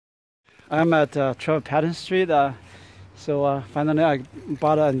I'm at 12 Patton Street. Finally I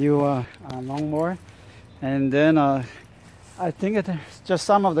bought a new lawnmower, and then I think it's just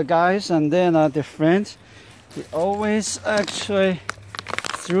some of the guys and then their friends. They always actually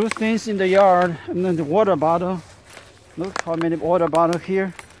threw things in the yard, and then the water bottle. Look how many water bottles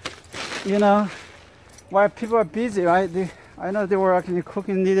here. You know, while people are busy, right? I know they were actually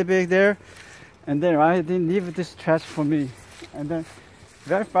cooking a little bit there, and then right, they leave this trash for me, and then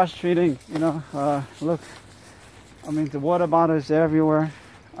very frustrating. You know, look, I mean the water bottles everywhere.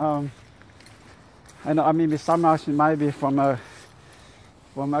 I know, I mean some actually might be from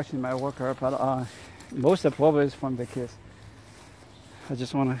actually my worker, but most of the problem is from the kids. I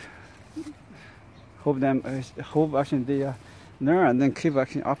just want to hope actually they learn and then keep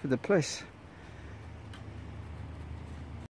actually up the place.